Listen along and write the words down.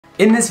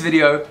In this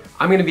video,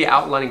 I'm going to be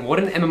outlining what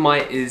an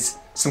MMI is,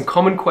 some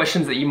common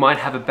questions that you might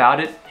have about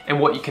it, and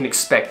what you can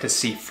expect to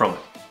see from it.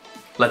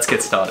 Let's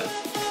get started.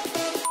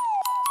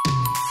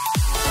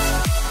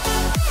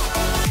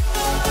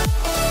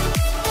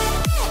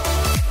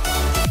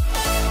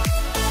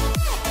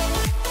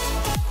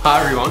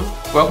 Hi everyone,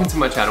 welcome to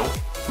my channel.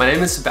 My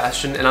name is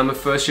Sebastian and I'm a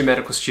first year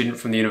medical student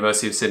from the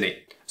University of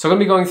Sydney. So I'm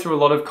going to be going through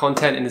a lot of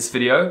content in this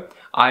video.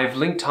 I've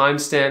linked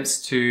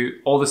timestamps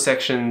to all the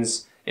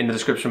sections in the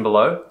description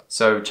below,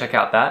 so check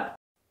out that.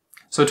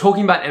 So we're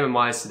talking about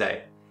MMIs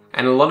today,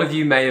 and a lot of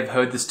you may have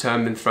heard this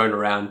term been thrown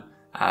around.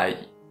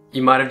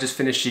 You might have just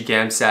finished your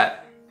GAMSAT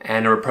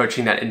and are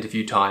approaching that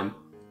interview time,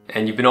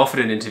 and you've been offered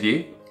an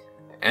interview,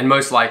 and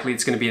most likely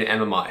it's going to be an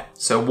MMI.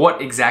 So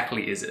what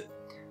exactly is it?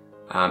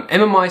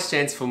 MMI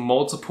stands for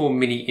multiple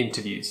mini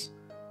interviews,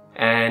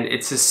 and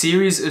it's a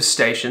series of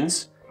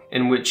stations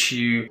in which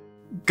you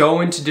go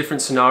into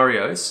different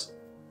scenarios,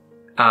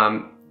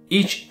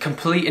 each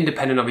completely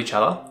independent of each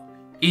other,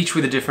 each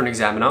with a different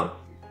examiner,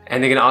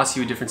 and they're going to ask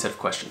you a different set of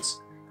questions.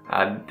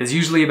 There's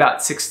usually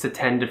about 6 to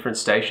 10 different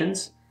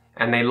stations,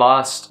 and they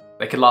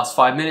could last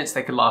 5 minutes,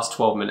 they could last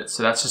 12 minutes,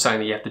 so that's just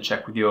something that you have to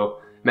check with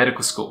your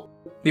medical school.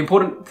 The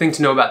important thing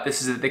to know about this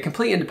is that they're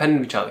completely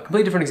independent of each other,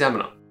 completely different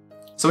examiner.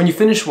 So when you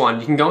finish one,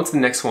 you can go on to the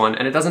next one,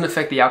 and it doesn't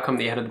affect the outcome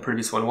that you had at the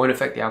previous one, it won't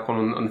affect the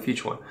outcome on the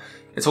future one.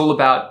 It's all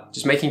about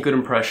just making a good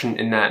impression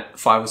in that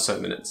 5 or so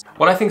minutes.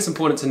 What I think is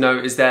important to know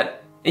is that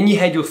in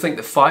your head, you'll think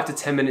that 5 to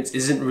 10 minutes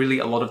isn't really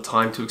a lot of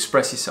time to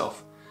express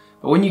yourself.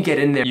 But when you get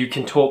in there, you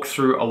can talk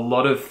through a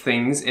lot of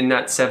things in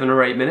that 7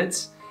 or 8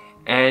 minutes,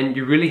 and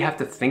you really have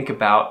to think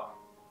about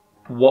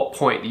what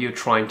point that you're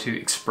trying to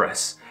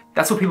express.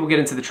 That's what people get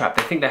into the trap.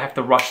 They think they have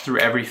to rush through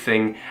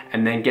everything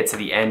and then get to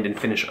the end and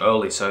finish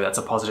early, so that's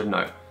a positive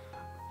note.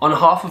 On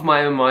half of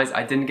my MMIs,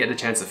 I didn't get a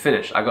chance to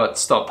finish. I got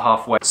stopped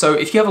halfway. So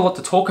if you have a lot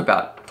to talk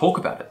about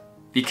it.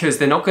 Because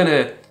they're not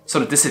gonna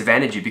sort of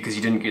disadvantage you because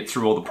you didn't get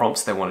through all the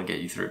prompts they want to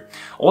get you through.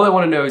 All they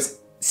want to know is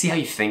see how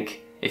you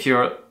think. If you've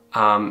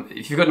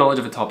got knowledge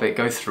of a topic,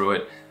 go through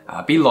it.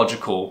 Be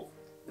logical.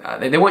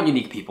 They want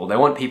unique people. They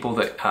want people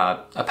that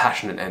are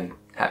passionate and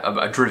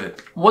are driven.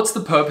 What's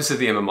the purpose of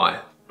the MMI?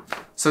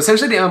 So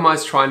essentially the MMI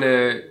is trying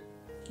to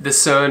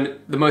discern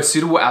the most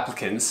suitable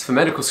applicants for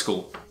medical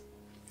school.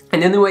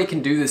 And the only way you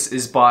can do this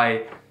is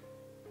by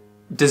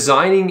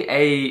designing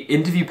a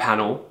interview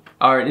panel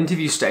or an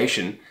interview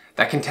station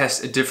that can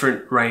test a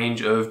different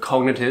range of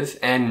cognitive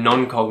and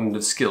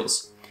non-cognitive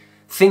skills.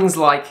 Things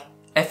like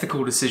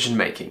ethical decision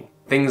making,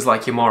 things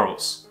like your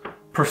morals,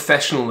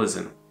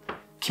 professionalism,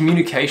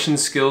 communication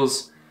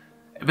skills,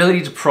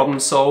 ability to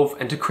problem solve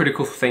and to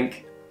critical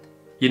think,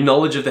 your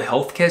knowledge of the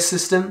healthcare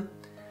system,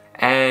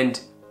 and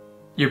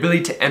your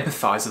ability to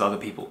empathize with other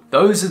people.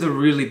 Those are the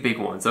really big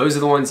ones. Those are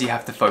the ones you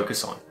have to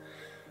focus on.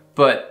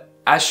 But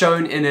as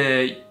shown in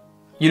a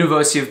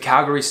University of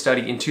Calgary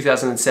study in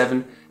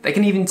 2007, they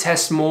can even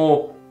test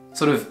more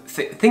sort of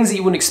things that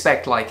you wouldn't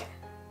expect, like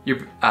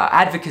your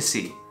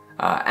advocacy,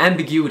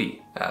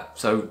 ambiguity.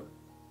 So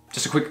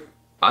just a quick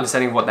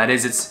understanding of what that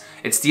is.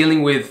 It's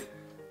dealing with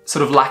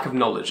sort of lack of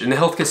knowledge. In the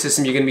healthcare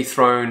system, you're going to be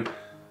thrown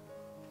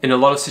in a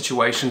lot of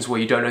situations where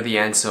you don't know the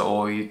answer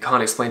or you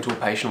can't explain to a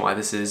patient why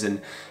this is,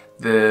 and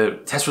the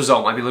test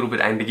result might be a little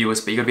bit ambiguous,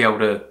 but you've got to be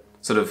able to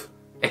sort of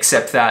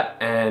accept that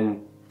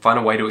and find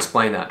a way to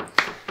explain that.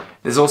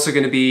 There's also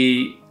going to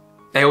be,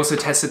 they also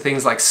tested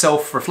things like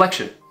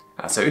self-reflection,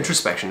 so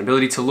introspection,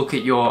 ability to look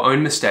at your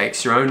own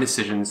mistakes, your own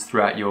decisions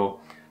throughout your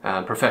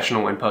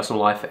professional and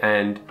personal life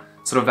and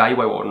sort of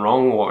evaluate what went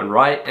wrong, what went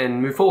right,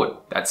 and move forward.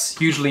 That's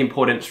hugely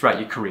important throughout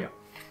your career.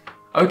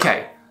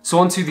 Okay, so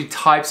on to the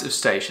types of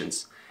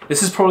stations.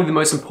 This is probably the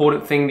most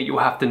important thing that you'll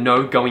have to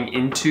know going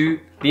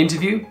into the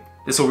interview.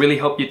 This will really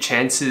help your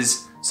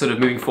chances sort of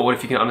moving forward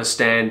if you can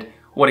understand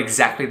what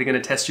exactly they're going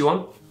to test you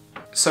on.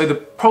 So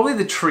probably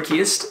the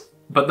trickiest,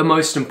 but the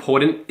most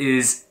important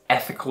is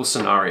ethical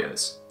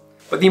scenarios.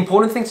 But the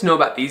important thing to know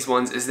about these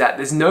ones is that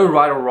there's no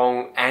right or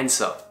wrong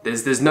answer.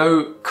 There's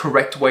no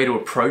correct way to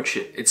approach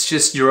it. It's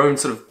just your own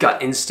sort of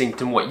gut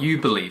instinct and what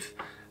you believe.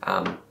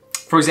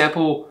 For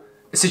example,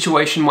 a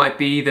situation might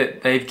be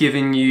that they've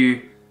given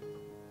you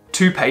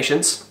 2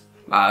 patients,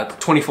 a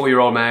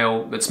 24-year-old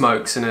male that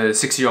smokes and a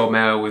 60-year-old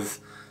male with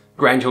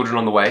grandchildren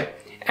on the way,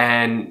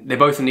 and they're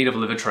both in need of a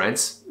liver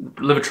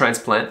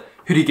transplant.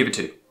 Who do you give it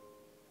to?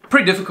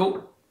 Pretty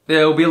difficult.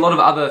 There'll be a lot of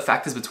other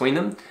factors between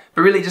them,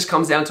 but really it just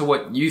comes down to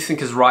what you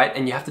think is right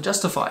and you have to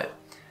justify it.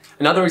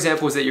 Another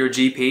example is that you're a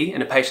GP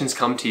and a patient's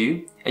come to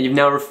you and you've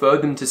now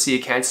referred them to see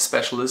a cancer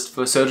specialist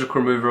for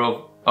surgical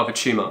removal of a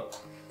tumor.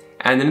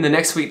 And then in the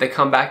next week they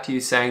come back to you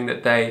saying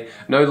that they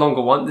no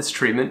longer want this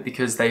treatment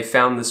because they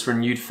found this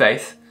renewed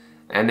faith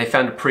and they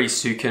found a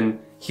priest who can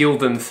heal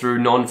them through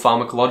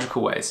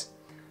non-pharmacological ways.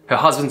 Her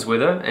husband's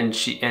with her, and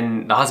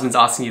the husband's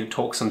asking you to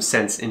talk some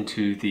sense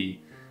into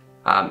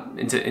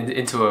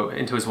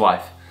into his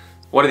wife.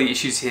 What are the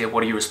issues here? What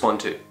do you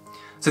respond to?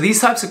 So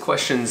these types of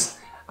questions,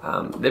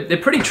 they're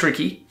pretty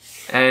tricky,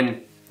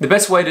 and the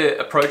best way to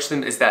approach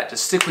them is that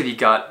just stick with your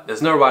gut.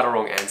 There's no right or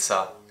wrong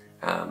answer.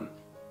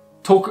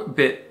 talk a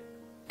bit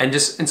and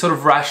sort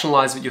of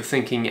rationalize what you're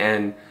thinking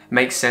and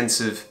make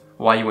sense of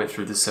why you went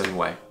through this certain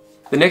way.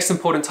 The next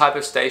important type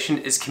of station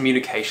is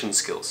communication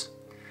skills.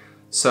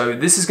 So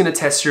this is going to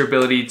test your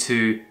ability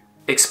to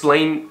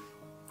explain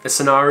a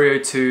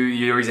scenario to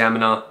your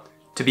examiner,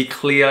 to be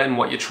clear in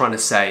what you're trying to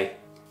say.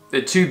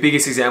 The two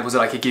biggest examples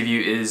that I could give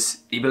you is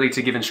the ability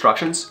to give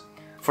instructions.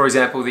 For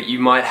example, that you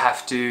might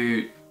have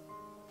to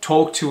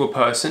talk to a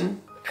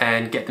person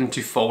and get them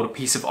to fold a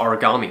piece of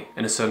origami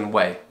in a certain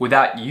way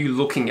without you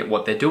looking at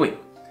what they're doing.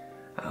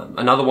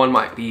 Another one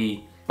might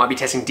be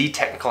testing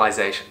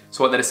detechnicalization.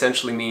 So what that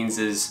essentially means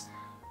is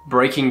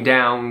breaking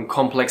down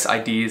complex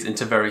ideas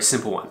into very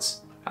simple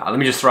ones. Let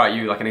me just throw at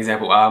you like an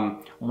example.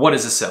 What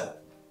is a cell?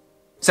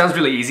 Sounds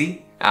really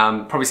easy.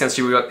 Probably sounds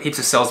to you, we've got heaps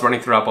of cells running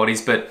through our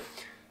bodies, but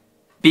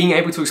being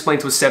able to explain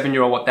to a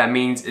 7-year-old what that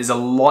means is a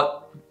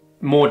lot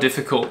more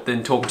difficult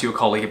than talking to your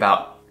colleague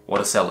about what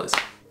a cell is.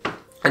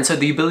 And so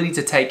the ability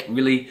to take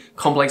really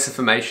complex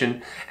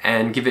information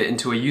and give it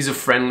into a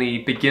user-friendly,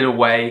 beginner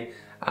way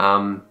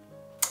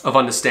of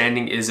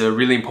understanding is a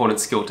really important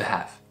skill to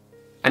have.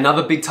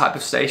 Another big type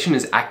of station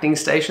is acting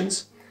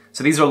stations.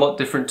 So these are a lot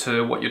different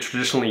to what you're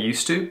traditionally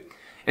used to.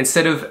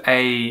 Instead of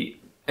an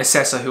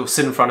assessor who'll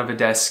sit in front of a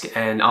desk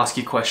and ask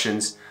you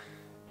questions,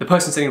 the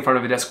person sitting in front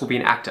of a desk will be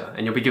an actor,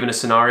 and you'll be given a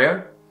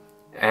scenario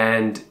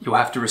and you'll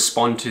have to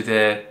respond to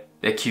their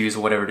cues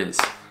or whatever it is.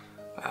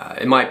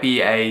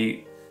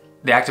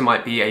 The actor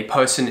might be a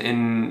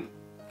person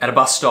at a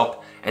bus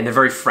stop and they're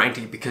very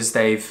frantic because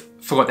they've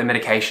forgot their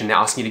medication. They're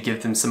asking you to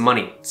give them some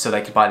money so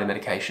they could buy their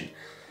medication.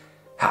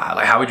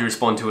 How would you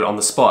respond to it on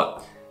the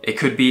spot? It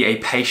could be a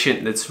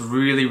patient that's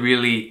really,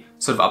 really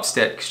sort of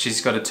upset because she's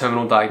got a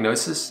terminal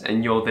diagnosis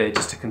and you're there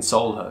just to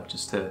console her,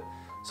 just to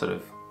sort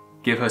of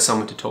give her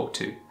someone to talk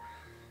to.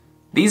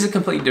 These are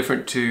completely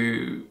different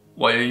to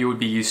what you would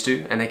be used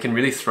to, and they can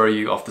really throw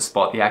you off the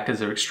spot. The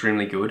actors are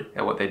extremely good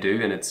at what they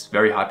do and it's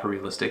very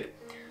hyper-realistic.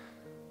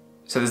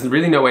 So there's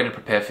really no way to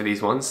prepare for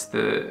these ones.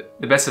 The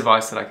best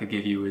advice that I could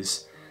give you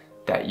is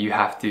that you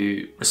have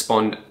to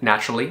respond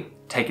naturally,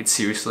 take it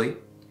seriously.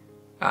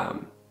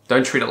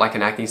 Don't treat it like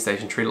an acting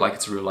station, treat it like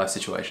it's a real life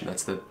situation.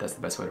 That's the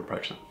best way to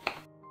approach them.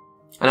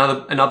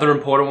 Another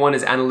important one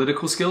is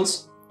analytical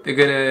skills. They're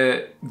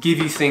gonna give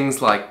you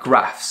things like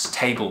graphs,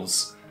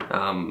 tables,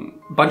 a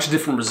bunch of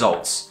different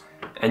results.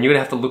 And you're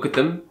gonna have to look at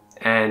them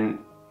and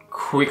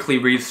quickly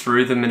read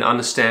through them and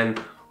understand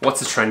what's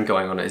the trend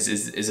going on. Is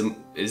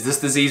this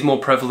disease more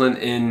prevalent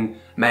in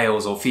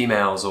males or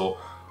females, or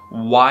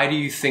why do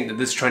you think that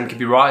this trend could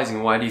be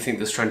rising? Why do you think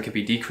this trend could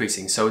be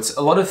decreasing? So it's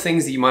a lot of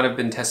things that you might have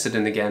been tested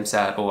in the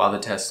GAMSAT or other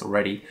tests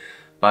already,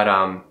 but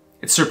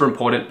it's super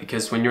important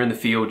because when you're in the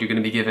field, you're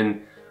gonna be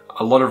given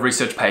a lot of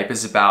research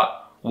papers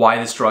about why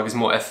this drug is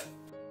more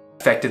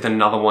effective than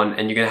another one,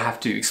 and you're gonna have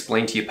to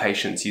explain to your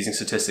patients using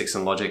statistics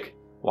and logic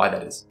why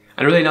that is.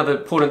 And really another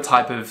important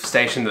type of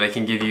station that they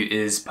can give you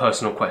is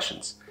personal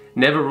questions.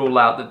 Never rule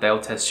out that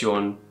they'll test you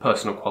on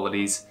personal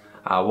qualities,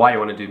 why you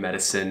want to do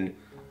medicine,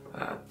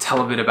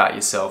 tell a bit about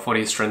yourself, what are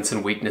your strengths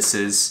and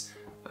weaknesses,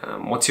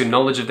 what's your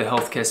knowledge of the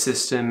healthcare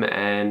system,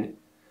 and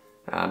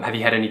have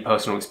you had any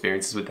personal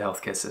experiences with the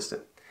healthcare system.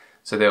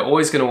 So they're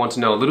always going to want to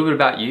know a little bit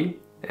about you,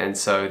 and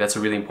so that's a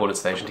really important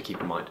station to keep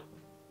in mind.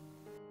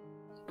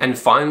 And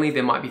finally,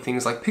 there might be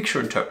things like picture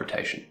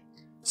interpretation.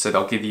 So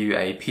they'll give you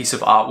a piece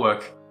of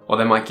artwork, or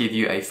they might give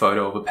you a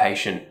photo of a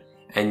patient,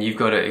 and you've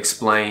got to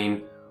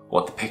explain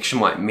what the picture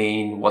might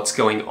mean, what's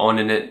going on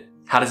in it,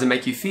 how does it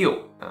make you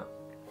feel?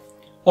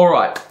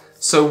 Alright,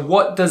 so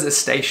what does a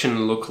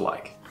station look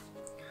like?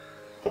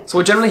 So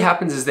what generally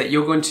happens is that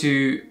you're going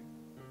to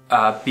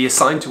be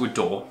assigned to a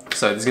door.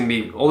 So there's going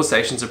to be, all the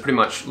stations are pretty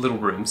much little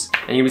rooms,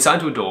 and you're going to be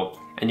assigned to a door,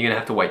 and you're going to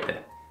have to wait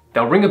there.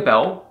 They'll ring a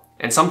bell,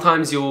 and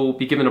sometimes you'll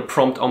be given a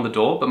prompt on the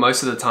door, but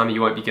most of the time you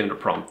won't be given a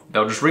prompt.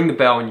 They'll just ring the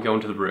bell and you go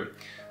into the room.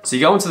 So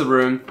you go into the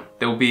room,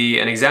 there will be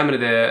an examiner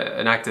there,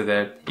 an actor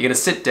there, you're going to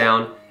sit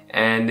down,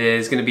 and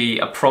there's going to be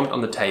a prompt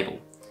on the table.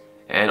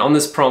 And on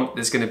this prompt,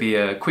 there's going to be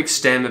a quick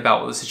stem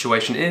about what the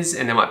situation is,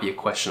 and there might be a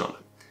question on it.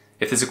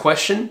 If there's a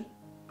question,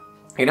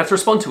 you're going to have to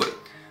respond to it.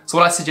 So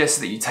what I suggest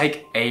is that you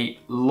take a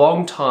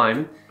long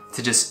time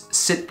to just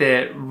sit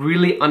there,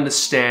 really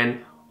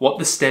understand what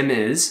the stem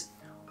is,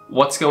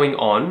 what's going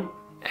on,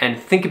 and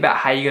think about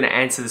how you're going to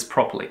answer this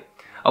properly.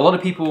 A lot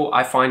of people,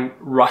 I find,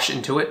 rush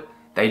into it.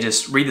 They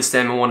just read the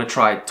stem and want to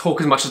try talk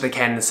as much as they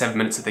can in the 7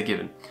 minutes that they're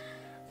given.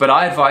 But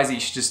I advise that you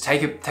should just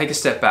take a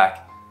step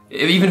back.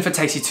 Even if it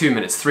takes you 2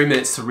 minutes, 3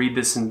 minutes to read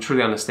this and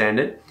truly understand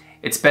it,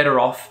 it's better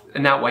off,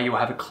 and that way you'll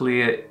have a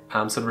clear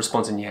sort of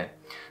response in your head.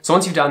 So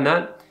once you've done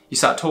that, you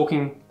start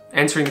talking,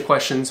 answering the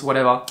questions,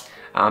 whatever.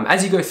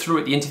 As you go through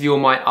it, the interviewer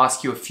might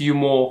ask you a few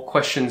more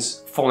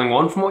questions following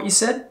on from what you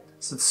said,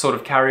 so to sort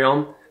of carry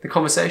on the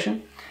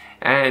conversation.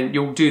 And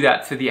you'll do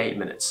that for the 8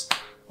 minutes,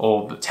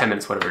 or the 10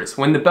 minutes, whatever it is.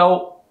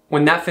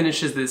 When that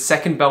finishes, the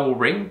second bell will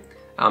ring,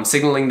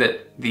 signaling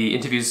that the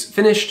interview's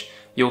finished.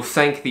 You'll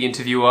thank the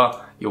interviewer,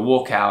 you'll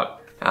walk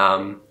out,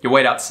 you'll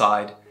wait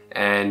outside,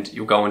 and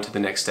you'll go into the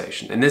next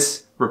station. And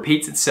this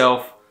repeats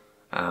itself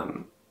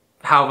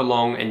however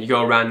long, and you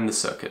go around in the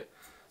circuit.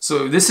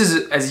 So this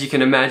is, as you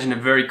can imagine, a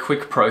very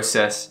quick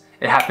process.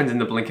 It happens in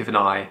the blink of an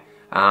eye.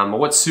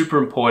 What's super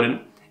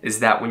important is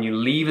that when you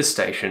leave a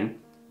station,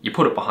 you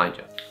put it behind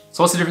you.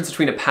 So what's the difference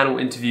between a panel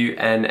interview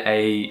and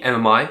a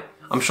MMI?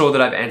 I'm sure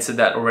that I've answered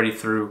that already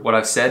through what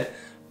I've said,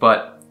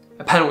 but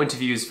a panel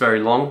interview is very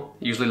long.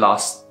 It usually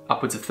lasts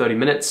upwards of 30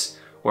 minutes,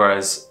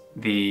 whereas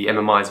the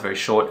MMI is very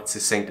short, it's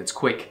succinct, it's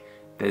quick.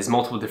 There's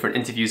multiple different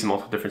interviews and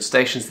multiple different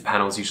stations. The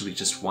panel is usually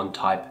just one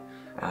type.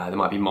 There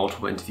might be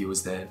multiple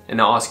interviewers there, and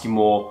they'll ask you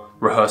more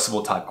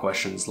rehearsable type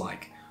questions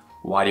like,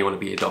 why do you want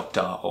to be a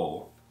doctor,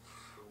 or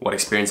what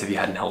experience have you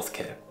had in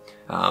healthcare?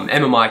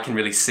 MMI can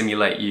really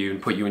simulate you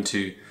and put you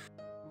into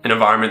an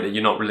environment that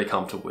you're not really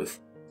comfortable with.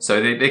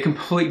 So they're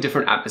completely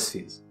different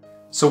atmospheres.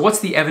 So what's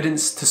the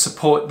evidence to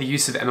support the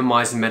use of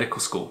MMIs in medical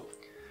school?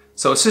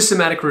 So a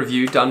systematic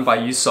review done by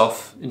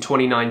USOF in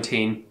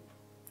 2019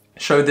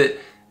 showed that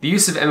the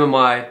use of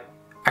MMI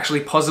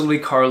actually positively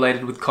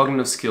correlated with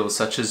cognitive skills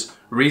such as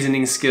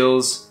reasoning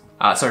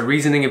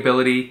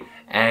ability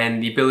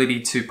and the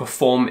ability to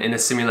perform in a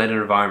simulated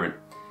environment.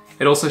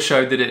 It also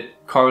showed that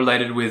it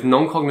correlated with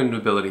non-cognitive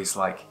abilities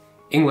like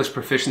English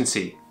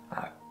proficiency,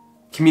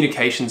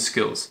 communication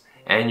skills,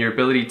 and your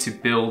ability to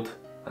build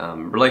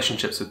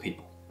relationships with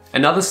people.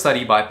 Another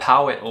study by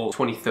Powell et al.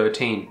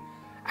 2013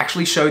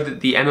 actually showed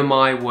that the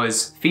MMI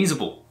was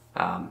feasible.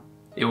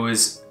 It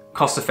was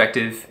cost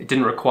effective, it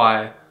didn't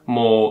require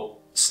more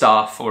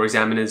staff or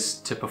examiners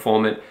to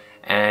perform it,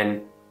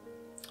 and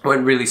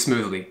went really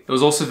smoothly. It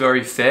was also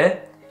very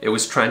fair, it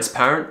was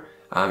transparent,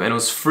 and it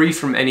was free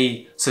from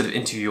any sort of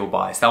interviewer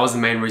bias. That was the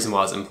main reason why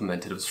it was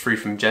implemented. It was free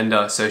from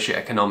gender,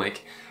 socioeconomic,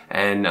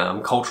 and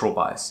cultural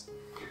bias.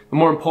 But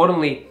more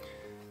importantly,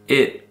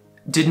 it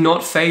did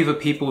not favor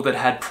people that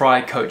had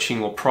prior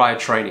coaching or prior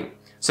training.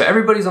 So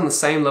everybody's on the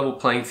same level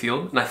playing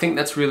field, and I think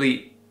that's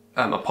really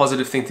a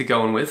positive thing to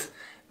go on with,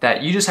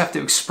 that you just have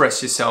to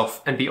express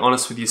yourself and be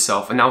honest with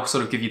yourself, and that'll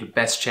sort of give you the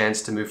best chance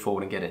to move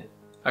forward and get in.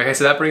 Okay,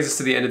 so that brings us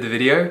to the end of the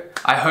video.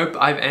 I hope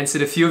I've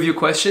answered a few of your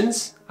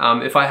questions.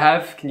 If I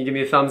have, can you give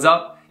me a thumbs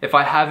up? If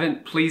I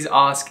haven't, please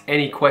ask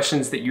any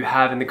questions that you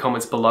have in the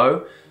comments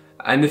below.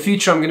 In the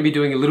future, I'm going to be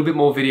doing a little bit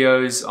more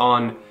videos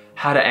on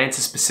how to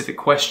answer specific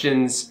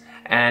questions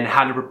and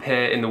how to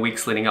prepare in the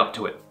weeks leading up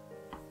to it.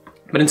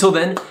 But until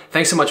then,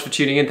 thanks so much for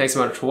tuning in, thanks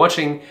so much for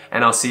watching,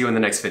 and I'll see you in the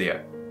next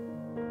video.